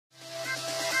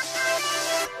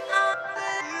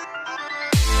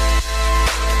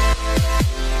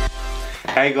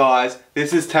Hey guys,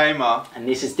 this is Tamer. And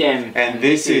this is Dem. And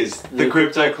this is the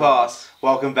Crypto Class.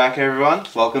 Welcome back everyone.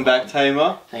 Welcome back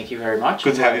Tamer. Thank you very much.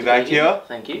 Good to have you back here.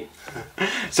 Thank you.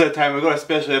 So Tamer, we've got a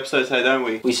special episode today, don't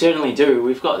we? We certainly do.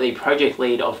 We've got the project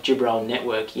lead of Jibrel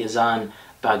Network, Yazan.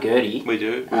 Barghuthi. We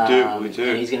do. And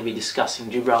he's going to be discussing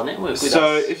Jibrel Network with us.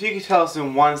 So if you could tell us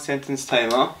in one sentence,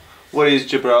 Tamer, what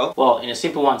is Jibrel? Well, in a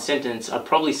simple one sentence, I'd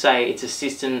probably say it's a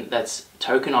system that's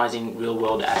tokenizing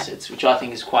real-world assets, which I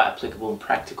think is quite applicable and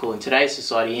practical in today's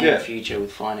society and in the future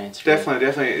with finance. Really.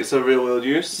 Definitely. It's a real-world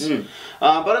use.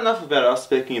 But enough about us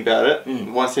speaking about it.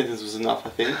 One sentence was enough, I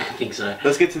think. I think so.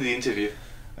 Let's get to the interview.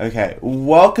 Okay,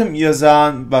 welcome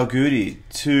Yazan Barghuthi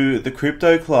to the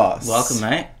Crypto Class. Welcome,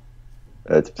 mate.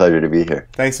 It's a pleasure to be here.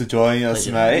 Thanks for joining us,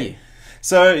 mate.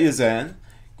 So, Yazan,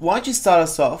 why don't you start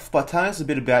us off by telling us a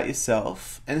bit about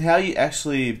yourself and how you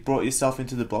actually brought yourself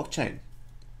into the blockchain?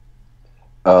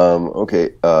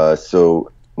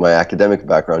 So my academic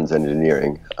background is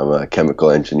engineering. I'm a chemical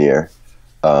engineer,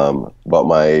 but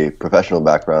my professional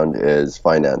background is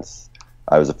finance.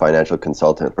 I was a financial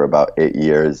consultant for about 8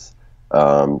 years,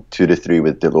 2 to 3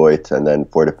 with Deloitte, and then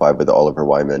 4 to 5 with Oliver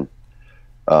Wyman.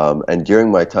 And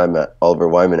during my time at Oliver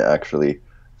Wyman, actually,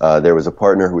 there was a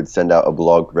partner who would send out a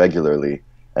blog regularly,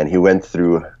 and he went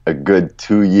through a good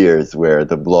 2 years where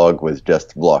the blog was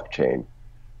just blockchain.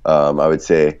 I would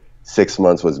say 6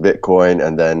 months was Bitcoin,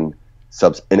 and then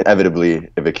inevitably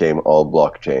it became all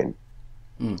blockchain.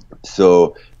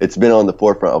 So it's been on the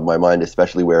forefront of my mind,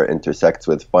 especially where it intersects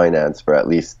with finance for at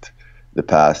least the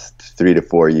past 3 to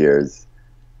 4 years.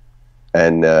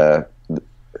 And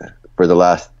for the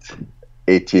last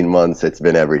 18 months, it's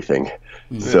been everything.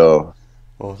 So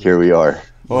here we are.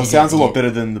 Well, it sounds a lot better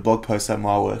than the blog post at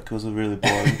my work. It was really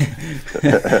boring.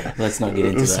 Let's not get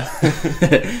into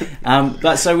that.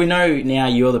 But so we know now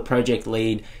you're the project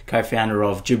lead, co-founder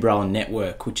of Jibrel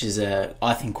Network, which is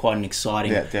I think quite an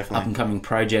exciting up-and-coming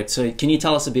project. So can you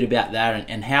tell us a bit about that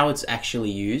and how it's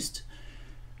actually used?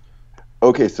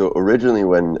 Okay, so originally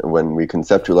when we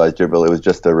conceptualized Jibrel, it was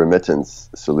just a remittance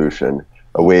solution,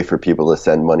 a way for people to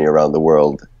send money around the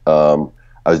world. I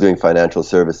was doing financial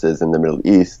services in the Middle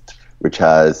East, which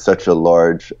has such a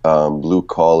large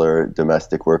blue-collar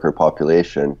domestic worker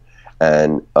population,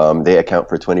 and they account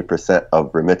for 20%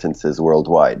 of remittances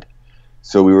worldwide.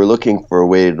 So we were looking for a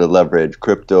way to leverage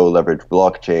crypto, leverage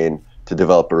blockchain to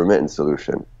develop a remittance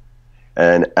solution.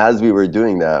 And as we were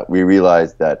doing that, we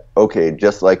realized that, okay,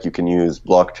 just like you can use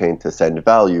blockchain to send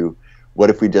value, what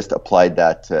if we just applied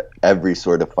that to every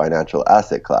sort of financial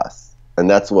asset class? And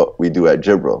that's what we do at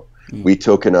Jibrel. We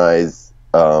tokenize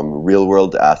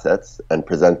real-world assets and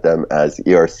present them as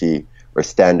ERC or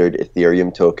standard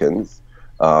Ethereum tokens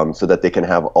so that they can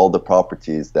have all the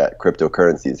properties that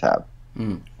cryptocurrencies have.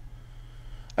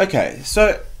 Okay,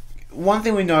 so one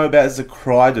thing we know about is the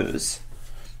CRIDers.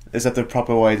 Is that the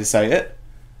proper way to say it?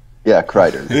 Yeah,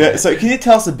 CRIDers. Yeah. So can you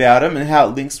tell us about them and how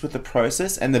it links with the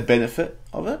process and the benefit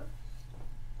of it?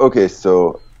 Okay,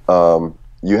 so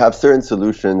you have certain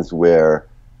solutions where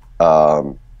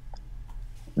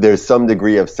there's some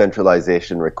degree of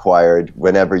centralization required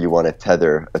whenever you want to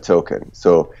tether a token.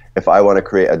 So if I want to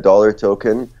create a dollar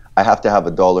token, I have to have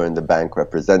a dollar in the bank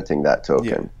representing that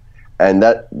token. And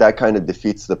that kind of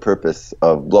defeats the purpose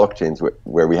of blockchains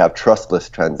where we have trustless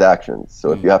transactions.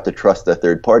 So if you have to trust a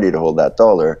third party to hold that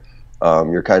dollar,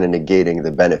 you're kind of negating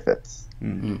the benefits.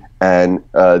 And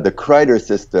the CRIDer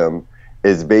system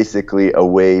is basically a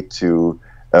way to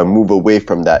move away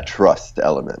from that trust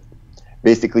element.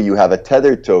 Basically, you have a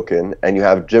tethered token and you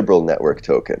have Jibrel Network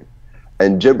token.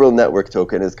 And Jibrel Network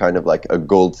token is kind of like a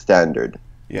gold standard.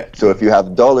 So if you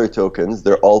have dollar tokens,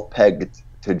 they're all pegged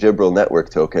to Jibrel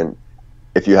Network token.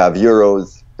 If you have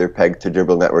euros, they're pegged to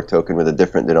Jibrel Network token with a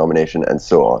different denomination, and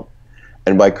so on.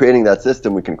 And by creating that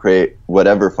system, we can create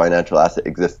whatever financial asset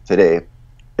exists today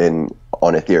on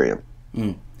Ethereum.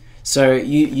 So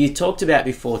you talked about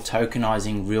before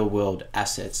tokenizing real-world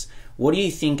assets. What do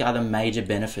you think are the major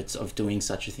benefits of doing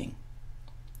such a thing?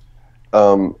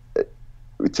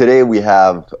 Today we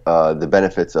have the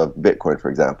benefits of Bitcoin, for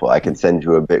example. I can send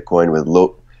you a Bitcoin with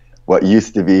what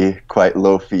used to be quite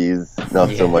low fees, not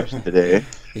so much today.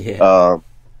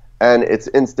 And it's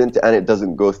instant, and it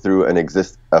doesn't go through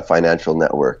a financial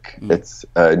network. It's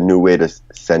a new way to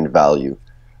send value.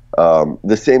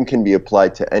 The same can be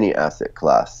applied to any asset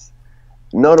class.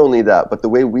 Not only that, but the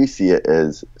way we see it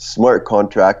is smart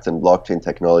contracts and blockchain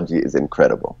technology is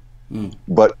incredible.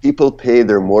 But people pay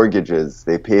their mortgages,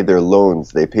 they pay their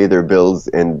loans, they pay their bills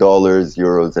in dollars,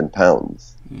 euros, and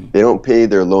pounds. They don't pay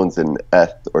their loans in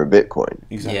ETH or Bitcoin.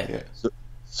 Exactly.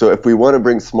 So if we want to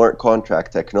bring smart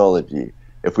contract technology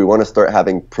if we want to start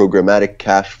having programmatic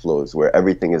cash flows where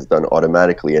everything is done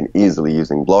automatically and easily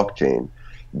using blockchain,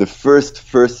 the first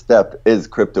step is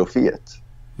crypto fiat.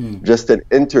 Just an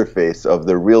interface of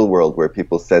the real world where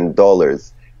people send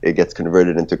dollars, it gets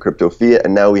converted into crypto fiat,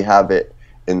 and now we have it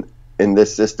in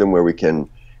this system where we can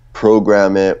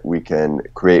program it, we can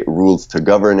create rules to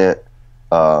govern it.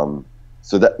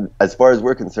 So that, as far as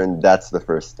we're concerned, that's the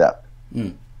first step.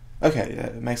 Okay, yeah,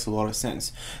 it makes a lot of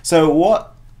sense. So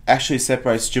what actually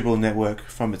separates Jibrel Network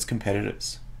from its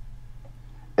competitors?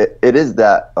 It is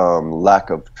that lack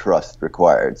of trust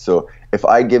required. So if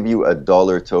I give you a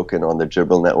dollar token on the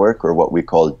Jibrel network, or what we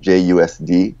call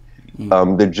JUSD,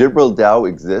 the Jibrel DAO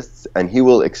exists, and he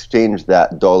will exchange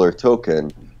that dollar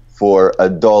token for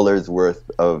 $1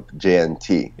 worth of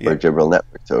JNT, or Jibrel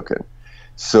network token.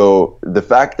 So the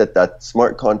fact that that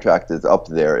smart contract is up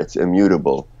there, it's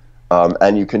immutable,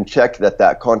 and you can check that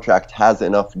that contract has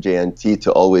enough JNT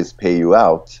to always pay you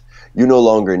out, you no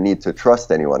longer need to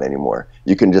trust anyone anymore.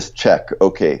 You can just check,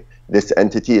 okay, this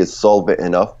entity is solvent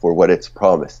enough for what it's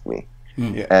promised me.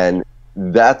 And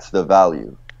that's the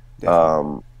value.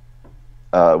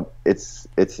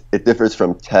 It differs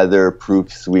from Tether,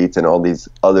 Proof Suite, and all these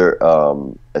other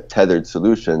tethered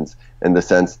solutions in the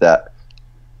sense that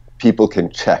people can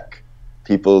check.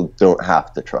 People don't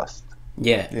have to trust.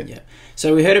 Yeah.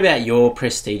 So we heard about your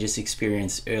prestigious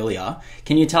experience earlier.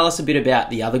 Can you tell us a bit about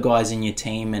the other guys in your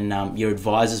team and your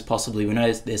advisors possibly? We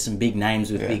know there's some big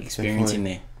names with big experience in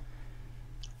there.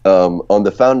 On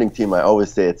the founding team, I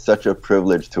always say it's such a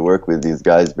privilege to work with these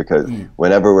guys because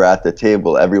whenever we're at the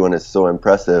table, everyone is so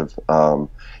impressive.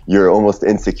 You're almost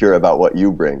insecure about what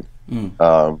you bring.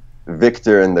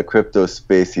 Victor in the crypto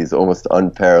space, he's almost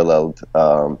unparalleled.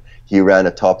 He ran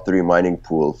a top 3 mining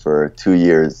pool for 2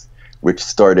 years, which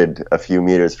started a few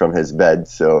meters from his bed.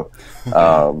 So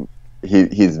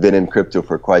he's been in crypto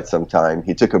for quite some time.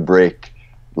 He took a break,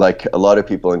 like a lot of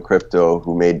people in crypto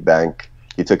who made bank.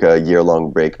 He took a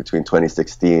year-long break between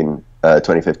 2015 and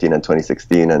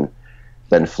 2016, and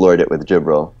then floored it with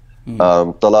Jibrel.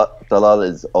 Talal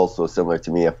is also similar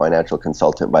to me, a financial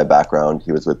consultant by background.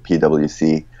 He was with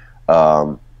PwC,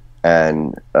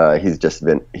 and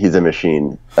he's a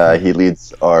machine. He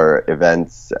leads our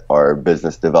events, our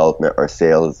business development, our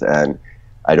sales, and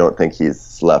I don't think he's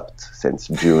slept since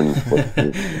June.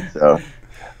 So,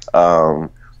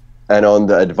 and on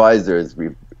the advisors,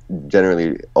 we've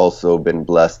generally also been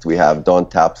blessed. We have Don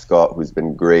Tapscott, who's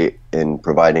been great in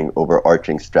providing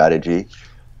overarching strategy.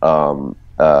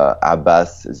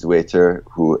 Abbas Zwaiter,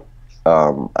 who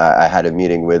I had a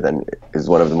meeting with and is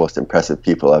one of the most impressive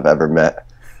people I've ever met.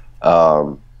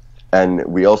 And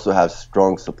we also have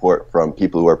strong support from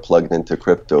people who are plugged into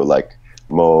crypto, like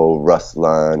Mo,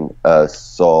 Ruslan,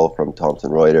 Saul from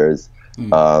Thomson Reuters.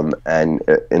 And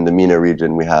in the MENA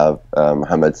region, we have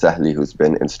Mohammed Sahli, who's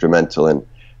been instrumental in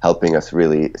helping us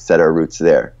really set our roots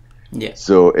there.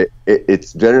 So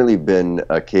it's generally been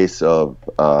a case of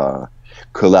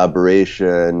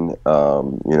collaboration,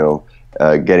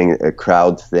 getting a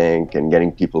crowd think and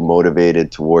getting people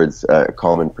motivated towards a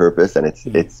common purpose, and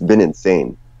it's been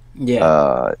insane.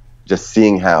 Just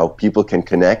seeing how people can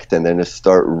connect and then just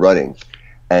start running.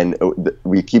 And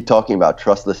we keep talking about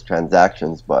trustless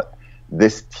transactions, but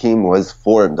this team was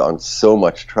formed on so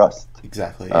much trust.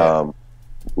 Exactly.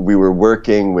 We were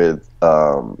working with,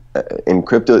 in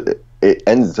crypto, it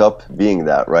ends up being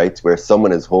that, right? Where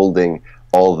someone is holding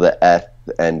all the ETH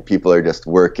and people are just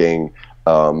working.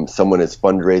 Someone is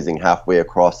fundraising halfway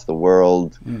across the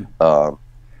world.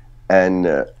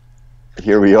 And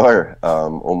here we are,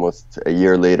 almost a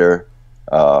year later,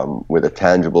 with a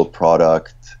tangible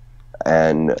product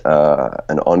and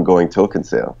an ongoing token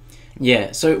sale.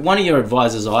 Yeah, so one of your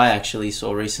advisors I actually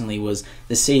saw recently was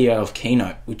the CEO of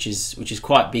Keynote, which is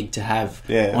quite big to have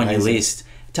on your list.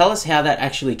 Tell us how that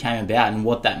actually came about and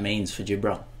what that means for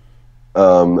Jibrel.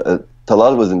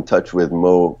 Talal was in touch with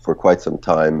Mo for quite some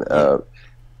time,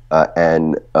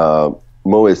 and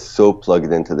Mo is so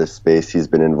plugged into this space. He's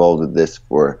been involved with this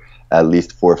for at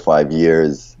least 4 or 5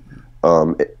 years.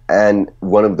 And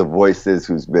one of the voices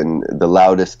who's been the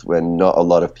loudest when not a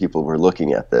lot of people were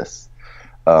looking at this.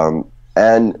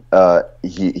 And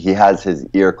he has his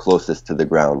ear closest to the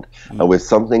ground with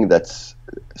something that's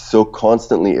so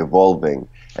constantly evolving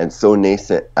and so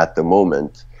nascent at the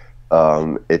moment.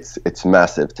 It's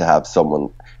massive to have someone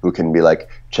who can be like,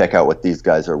 check out what these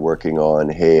guys are working on.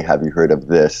 Hey, have you heard of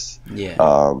this?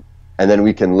 And then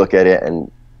we can look at it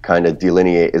and kind of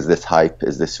delineate, is this hype?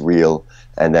 Is this real?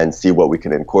 And then see what we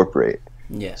can incorporate.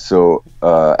 So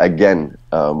again,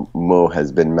 Mo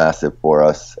has been massive for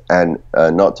us, and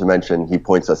not to mention he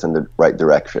points us in the right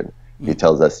direction. He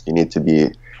tells us you need to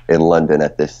be in London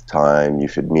at this time. You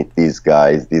should meet these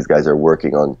guys. These guys are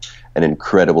working on an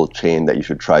incredible chain that you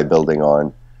should try building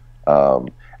on.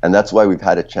 And that's why we've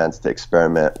had a chance to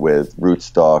experiment with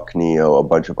Rootstock, Neo, a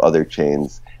bunch of other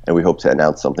chains, and we hope to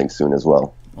announce something soon as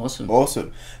well.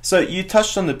 Awesome. So you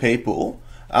touched on the people.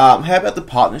 How about the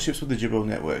partnerships with the Jibrel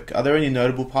network? Are there any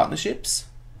notable partnerships?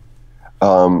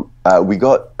 We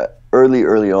got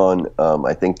early on,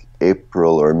 I think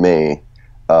April or May,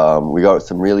 we got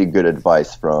some really good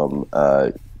advice from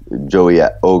Joey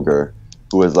at Ogre,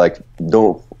 who was like,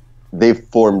 they've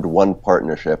formed one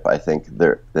partnership, I think,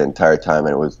 the entire time,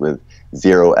 and it was with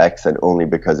 0x, and only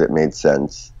because it made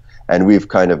sense. And we've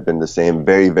kind of been the same,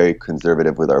 very, very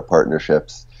conservative with our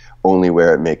partnerships, only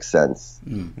where it makes sense.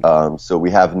 So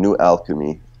we have New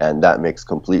Alchemy, and that makes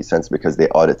complete sense because they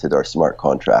audited our smart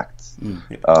contracts.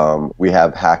 We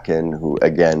have Hacken, who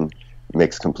again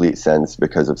makes complete sense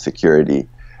because of security.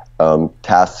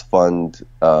 Task Fund,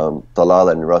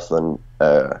 Talal and Ruslan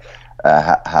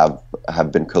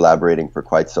have been collaborating for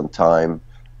quite some time.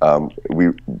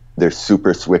 They're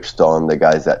super switched on, the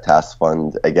guys at Task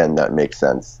Fund. Again, that makes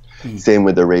sense. Same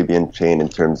with Arabian Chain in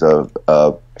terms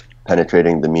of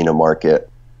penetrating the MENA market.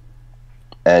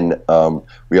 And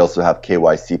we also have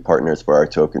KYC partners for our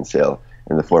token sale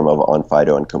in the form of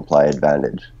OnFido and Comply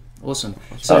Advantage. Awesome.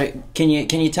 So can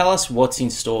you tell us what's in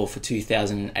store for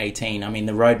 2018? I mean,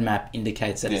 the roadmap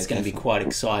indicates that it's going to be quite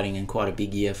exciting and quite a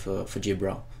big year for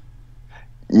Jibrel.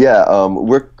 Yeah,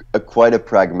 we're quite a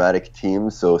pragmatic team,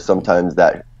 so sometimes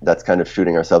that's kind of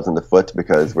shooting ourselves in the foot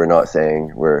because we're not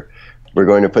saying we're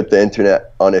going to put the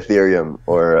internet on Ethereum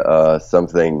or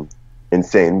something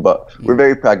insane, but we're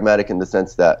very pragmatic in the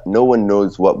sense that no one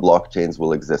knows what blockchains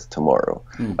will exist tomorrow.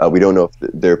 We don't know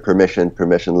if they're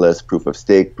permissionless, proof of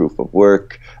stake, proof of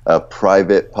work,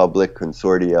 private, public,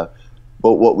 consortia,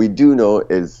 but what we do know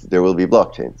is there will be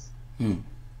blockchains.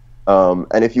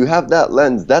 And if you have that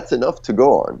lens, that's enough to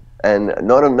go on. And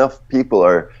not enough people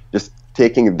are just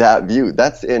taking that view.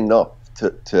 That's enough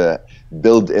to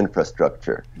build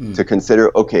infrastructure, to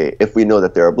consider, okay, if we know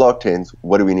that there are blockchains,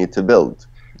 what do we need to build?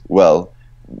 Well,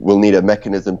 we'll need a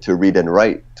mechanism to read and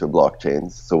write to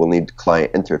blockchains. So we'll need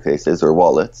client interfaces or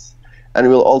wallets. And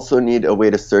we'll also need a way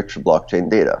to search blockchain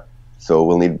data. So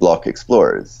we'll need block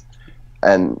explorers.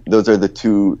 And those are the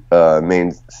two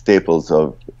main staples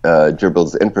of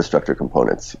Jibrel's infrastructure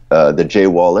components, the J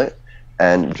wallet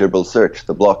and Jibrel Search,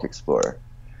 the block explorer.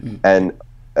 And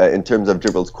in terms of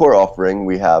Jibrel's core offering,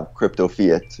 we have crypto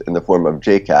fiat in the form of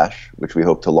Jcash, which we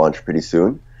hope to launch pretty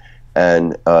soon.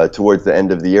 And towards the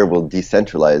end of the year, we'll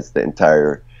decentralize the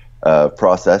entire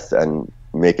process and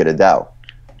make it a DAO.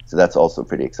 So that's also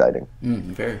pretty exciting.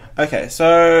 Okay,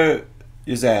 so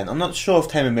Yazan, I'm not sure if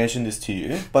Tamer mentioned this to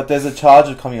you, but there's a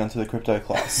charge coming onto the crypto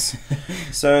class.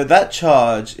 So that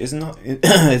charge is not in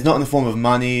the form of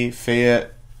money,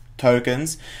 fiat,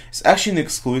 tokens. It's actually an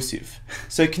exclusive.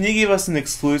 So can you give us an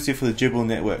exclusive for the Jibrel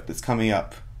network that's coming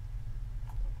up?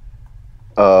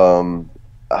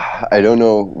 I don't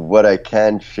know what I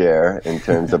can share in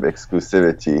terms of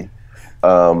exclusivity.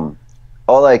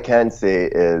 All I can say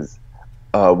is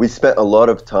we spent a lot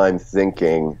of time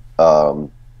thinking,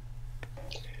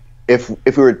 if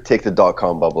we were to take the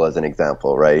dot-com bubble as an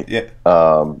example, right? Yeah.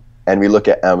 And we look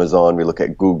at Amazon, we look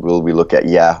at Google, we look at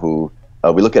Yahoo,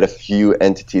 we look at a few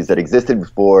entities that existed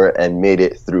before and made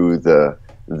it through the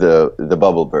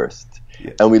bubble burst.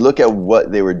 Yeah. And we look at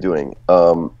what they were doing.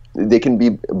 They can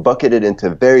be bucketed into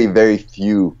very, very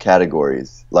few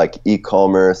categories, like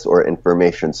e-commerce or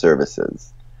information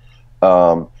services.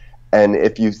 And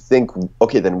if you think,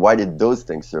 okay, then why did those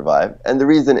things survive? And the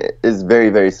reason is very,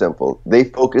 very simple. They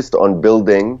focused on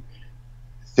building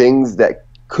things that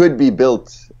could be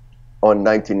built on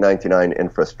 1999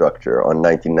 infrastructure, on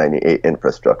 1998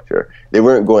 infrastructure. They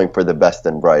weren't going for the best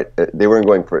and bright. They weren't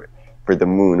going for the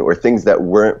moon or things that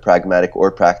weren't pragmatic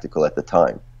or practical at the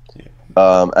time.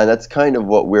 And that's kind of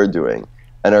what we're doing.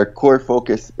 And our core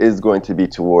focus is going to be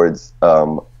towards,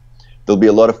 there'll be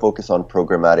a lot of focus on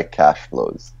programmatic cash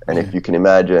flows. And if you can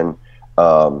imagine,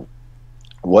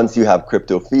 once you have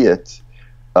crypto fiat,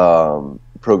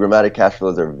 programmatic cash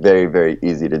flows are very, very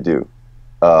easy to do.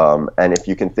 And if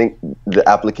you can think, the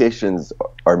applications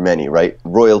are many, right?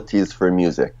 Royalties for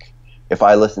music. If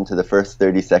I listen to the first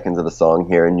 30 seconds of a song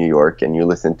here in New York and you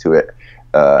listen to it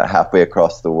halfway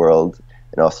across the world,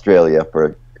 in Australia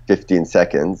for 15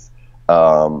 seconds,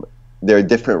 there are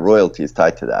different royalties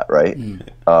tied to that, right?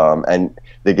 And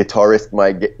the guitarist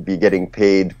might be getting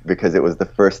paid because it was the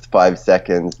first 5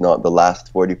 seconds, not the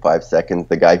last 45 seconds,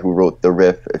 the guy who wrote the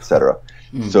riff, etc.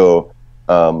 So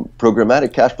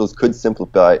programmatic cash flows could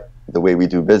simplify the way we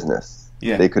do business.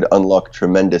 They could unlock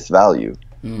tremendous value.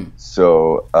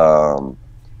 So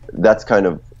that's kind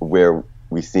of where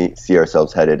we see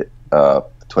ourselves headed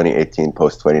 2018,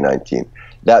 post 2019.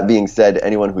 That being said,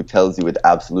 anyone who tells you with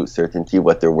absolute certainty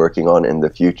what they're working on in the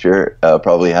future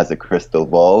probably has a crystal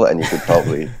ball, and you could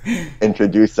probably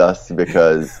introduce us,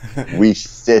 because we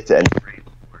sit and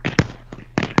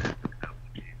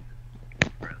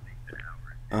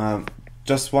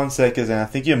just 1 second, and I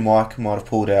think your mic might have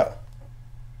pulled out.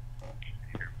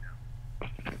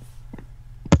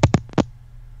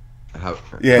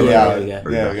 There we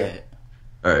go.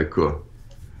 All right, cool.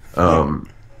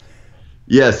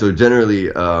 Yeah, so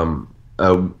generally,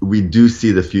 we do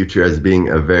see the future as being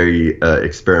a very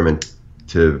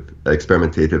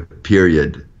experimentative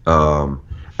period.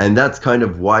 And that's kind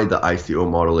of why the ICO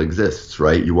model exists,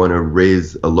 right? You want to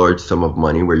raise a large sum of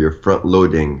money where you're front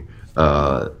loading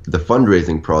the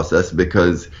fundraising process,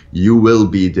 because you will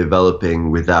be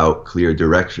developing without clear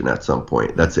direction at some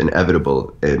point. That's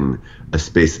inevitable in a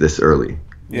space this early.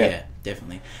 Yeah,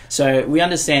 definitely. So we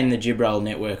understand the Jibrel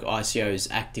network ICO is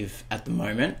active at the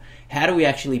moment. How do we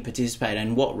actually participate,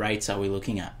 and what rates are we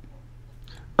looking at?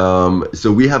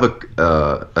 So we have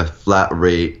a flat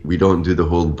rate. We don't do the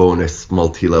whole bonus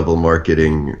multi-level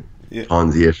marketing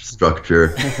Ponzi-ish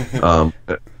structure.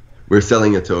 We're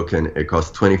selling a token. It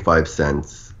costs 25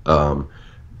 cents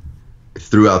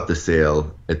throughout the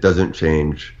sale. It doesn't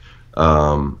change.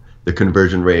 The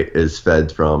conversion rate is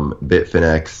fed from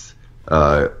Bitfinex.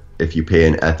 If you pay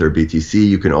in ETH or BTC,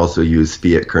 you can also use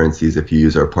fiat currencies if you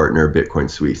use our partner Bitcoin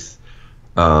Suisse.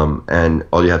 And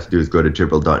all you have to do is go to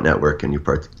Jibrel.network and you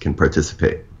can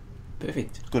participate.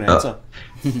 Perfect. Good answer.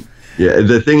 Yeah,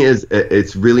 the thing is,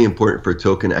 it's really important for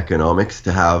token economics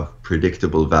to have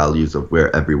predictable values of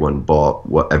where everyone bought,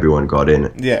 what everyone got in.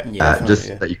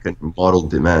 That you can model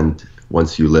demand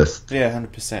once you list. Yeah,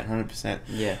 100%.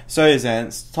 Yeah. So, Yazan,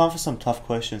 it's time for some tough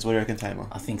questions. What do you reckon, Tamer?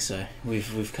 I think so.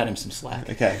 We've cut him some slack.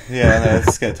 Okay. Yeah, no,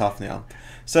 let's get tough now.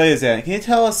 So, Yazan, can you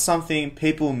tell us something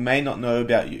people may not know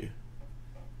about you?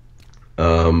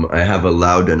 I have a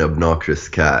loud and obnoxious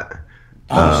cat.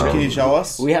 Can you show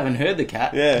us? We haven't heard the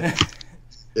cat. Yeah.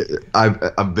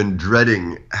 I've been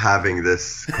dreading having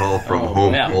this call from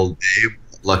home all day.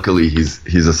 Luckily, he's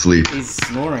asleep. He's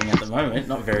snoring at the moment,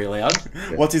 not very loud.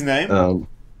 What's his name?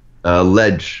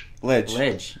 Ledge.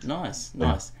 Ledge. Nice.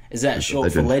 Is that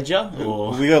short for ledger?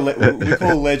 Or we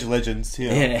call Ledge legends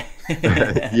here.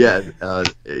 Yeah. Yeah.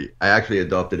 I actually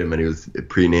adopted him and he was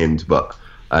pre-named, but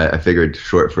I figured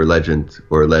short for legend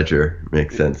or ledger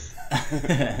makes sense.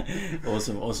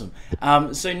 Awesome.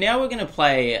 So now we're going to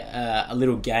play a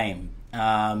little game.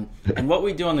 And what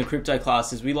we do on the crypto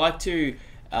class is we like to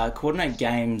coordinate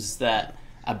games that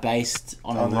are based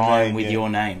on a rhyme with your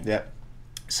name. Yeah.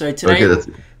 So today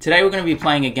we're going to be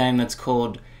playing a game that's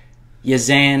called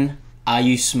Yazan, Are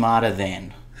You Smarter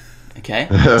Than? Okay.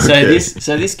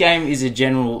 So this game is a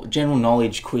general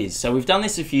knowledge quiz. So we've done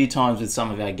this a few times with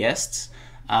some of our guests,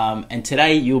 and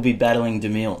today you'll be battling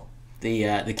Demille,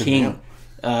 the king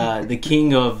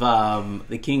of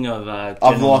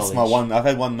I've lost my one. I've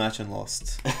had one match and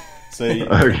lost. So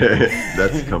okay,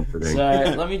 that's comforting.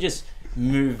 So let me just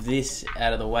move this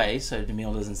out of the way so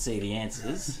Demille doesn't see the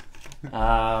answers.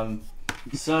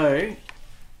 So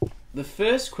the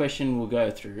first question we'll go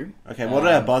through. Okay, what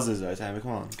are our buzzers though, Tamer?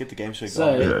 Come on, get the game show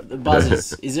going. So the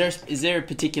buzzers. Is there a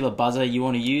particular buzzer you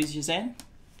want to use, Yazan?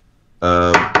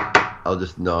 I'll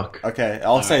just knock. Okay,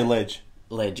 I'll say ledge.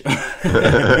 Ledge.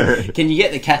 Can you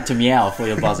get the cat to meow for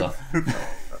your buzzer?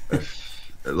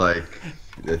 Like,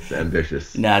 it's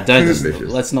ambitious. Nah,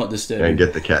 let's not disturb and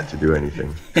get the cat to do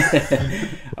anything.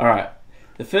 Alright.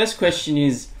 The first question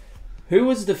is, who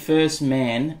was the first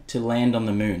man to land on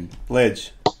the moon?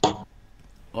 Ledge.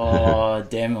 Oh,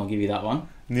 damn, I'll give you that one.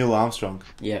 Neil Armstrong.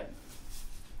 Yep.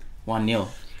 1-0.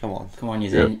 Come on,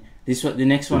 Yazan. Yep. The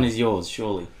next one is yours,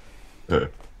 surely.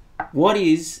 What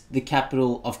is the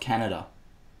capital of Canada?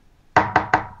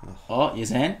 Oh,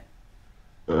 Yazan?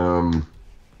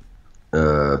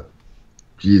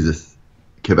 Jesus.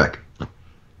 Quebec.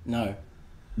 No.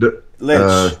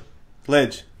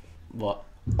 Ledge. What?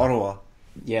 Ottawa.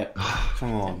 Yep.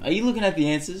 Come on. Are you looking at the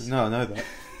answers? No, I know that.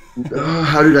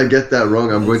 How did I get that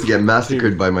wrong? I'm going to get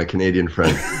massacred by my Canadian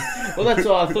friends. Well, that's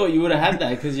why I thought you would have had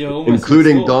that, because you're almost...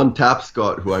 Including Don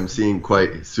Tapscott, who I'm seeing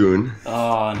quite soon.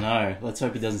 Oh, no. Let's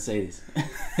hope he doesn't see this.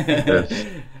 Yes.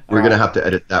 We're going to have to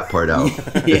edit that part out.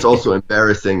 Yeah. It's also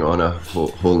embarrassing on a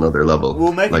whole nother level.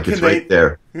 We'll make it's right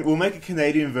there. We'll make a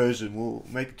Canadian version. We'll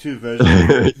make 2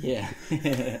 versions. Yeah.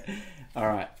 All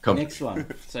right. Next one.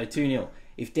 So 2-0.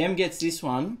 If Dem gets this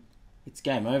one, it's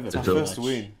game over. It's our first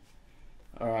win.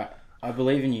 All right. I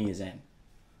believe in you, Yazan.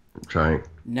 I'm trying.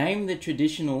 Name the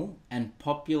traditional and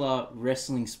popular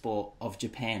wrestling sport of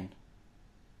Japan.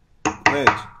 Wedge.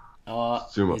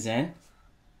 Sumo. Yazan?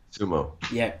 Sumo.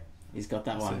 Yeah, he's got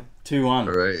that one. 2-1.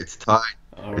 All right, it's tied.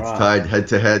 All it's right. tied head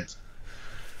to head.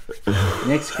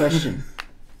 Next question.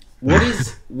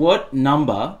 What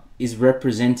number is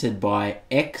represented by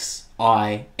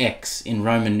XIX in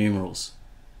Roman numerals?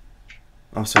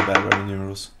 I'm so bad at Roman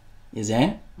numerals.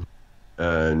 Yazan?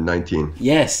 19.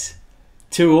 Yes.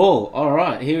 2-2. All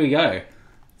right, here we go.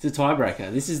 It's a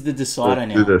tiebreaker. This is the decider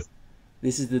now. Do this.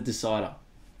 This is the decider.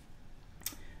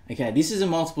 Okay, this is a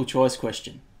multiple choice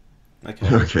question.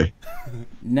 Okay. Okay.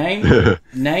 Name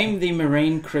the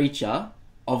marine creature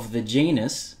of the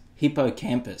genus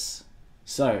Hippocampus.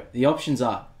 So, the options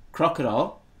are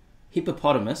crocodile,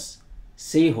 hippopotamus,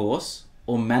 seahorse,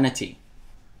 or manatee.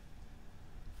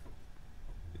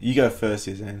 You go first,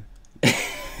 Yazan.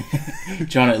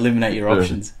 Trying to eliminate your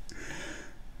options.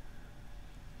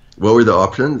 What were the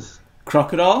options?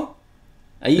 Crocodile?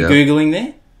 Are you Yeah. Googling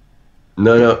there?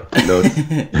 No.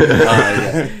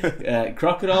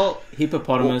 Crocodile,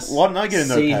 hippopotamus, Why didn't I get a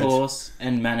note page? seahorse,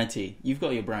 and manatee. You've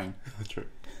got your brain. True.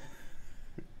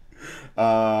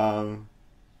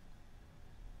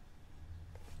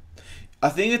 I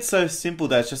think it's so simple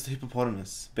that it's just a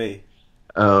hippopotamus. B.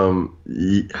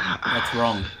 That's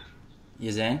wrong.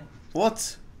 Yazan?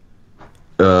 What?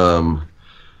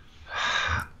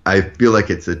 I feel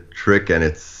like it's a trick, and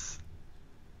it's.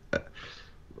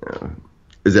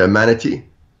 Is it a manatee?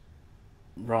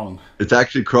 Wrong. It's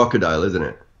actually crocodile, isn't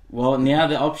it? Well, now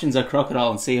the options are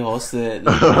crocodile and seahorse.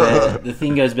 The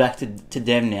thing goes back to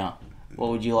them now.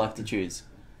 What would you like to choose?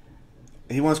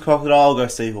 He wants crocodile, I'll go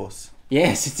seahorse.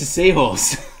 Yes, it's a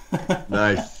seahorse.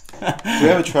 Nice. Do we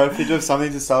have a trophy? Do we have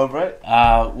something to celebrate?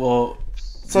 Well...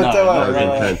 So no, don't no,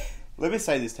 worry. Let me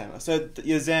say this, Tamer. So,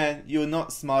 Yazan, you're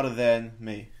not smarter than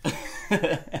me.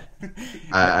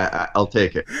 I'll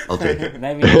take it. I'll take it.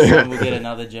 Maybe next time we'll get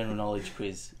another general knowledge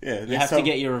quiz. Yeah, you have to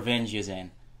get your revenge, Yazan.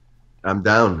 I'm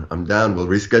down. We'll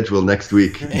reschedule next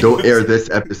week. Don't air this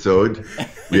episode.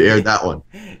 We air that one.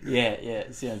 Yeah.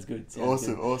 Sounds good.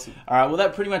 Awesome. All right, well,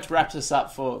 that pretty much wraps us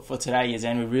up for today,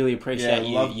 Yazan. We really appreciate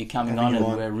you coming on, and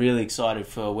we're really excited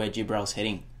for where Jibrel's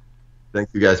heading. Thank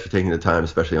you guys for taking the time,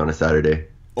 especially on a Saturday.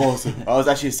 Awesome. I was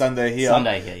actually Sunday here.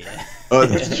 Yeah. Oh,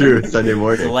 that's true. Sunday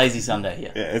morning. It's a lazy Sunday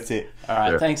here. Yeah, that's it. All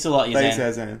right, Thanks a lot, Yazan.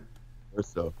 Thanks, Yazan.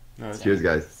 So, No, cheers,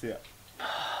 guys. See ya.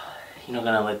 You're not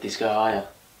going to let this go, are you?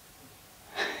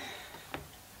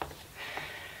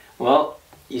 Well,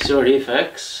 you saw it here,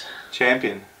 folks.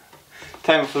 Champion.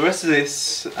 Tamer, for the rest of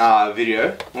this video,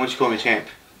 why don't you call me champ?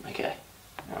 Okay.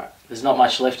 Alright. There's not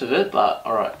much left of it, but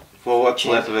alright. Well, what's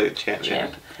left of it,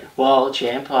 champ? Well,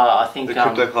 champ, I think... The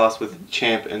crypto class with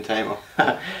champ and Tamer.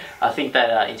 I think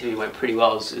that interview went pretty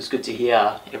well. It was good to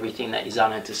hear everything that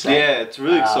Yazan had to say. Yeah, it's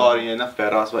really exciting. Enough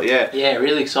about us, but yeah. Yeah,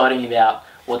 really exciting about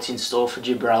what's in store for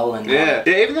Jibrel. And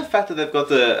even the fact that they've got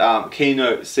the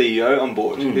keynote CEO on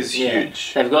board is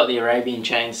huge. They've got the Arabian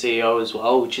chain CEO as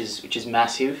well, which is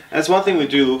massive. That's one thing we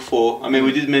do look for. I mean,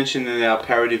 we did mention in our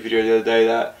parody video the other day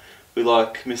that we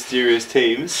like mysterious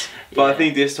teams, but I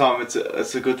think this time it's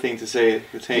a good thing to see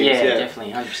the teams. Yeah,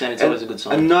 definitely, 100%. It's always a good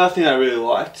sign. Another thing I really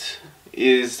liked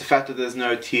is the fact that there's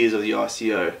no tiers of the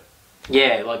ICO.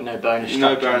 Yeah, like no bonus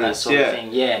structure and that sort of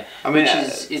thing. Yeah, I mean,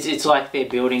 it's like they're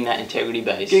building that integrity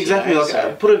base. Exactly, you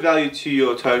know? put a value to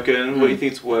your token, what you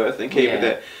think it's worth, and keep it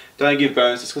there. Don't give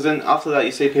bonuses, because then after that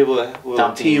you see people that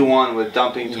were tier 1 were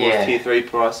dumping towards tier 3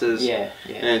 prices,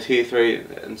 and tier 3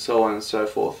 and so on and so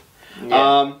forth.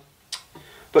 Yeah.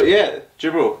 But yeah,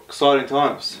 Jibrel, exciting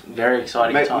times. Very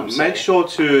exciting times. Make sure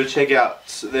to check out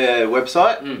their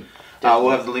website. We'll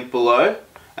have the link below.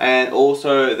 And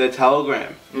also their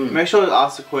Telegram. Make sure to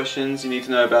ask the questions you need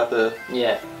to know about the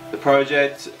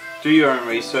project. Do your own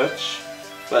research.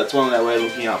 But it's one that we're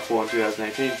looking out for in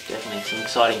 2018. Definitely some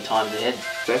exciting times ahead.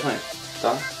 Definitely.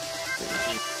 Done.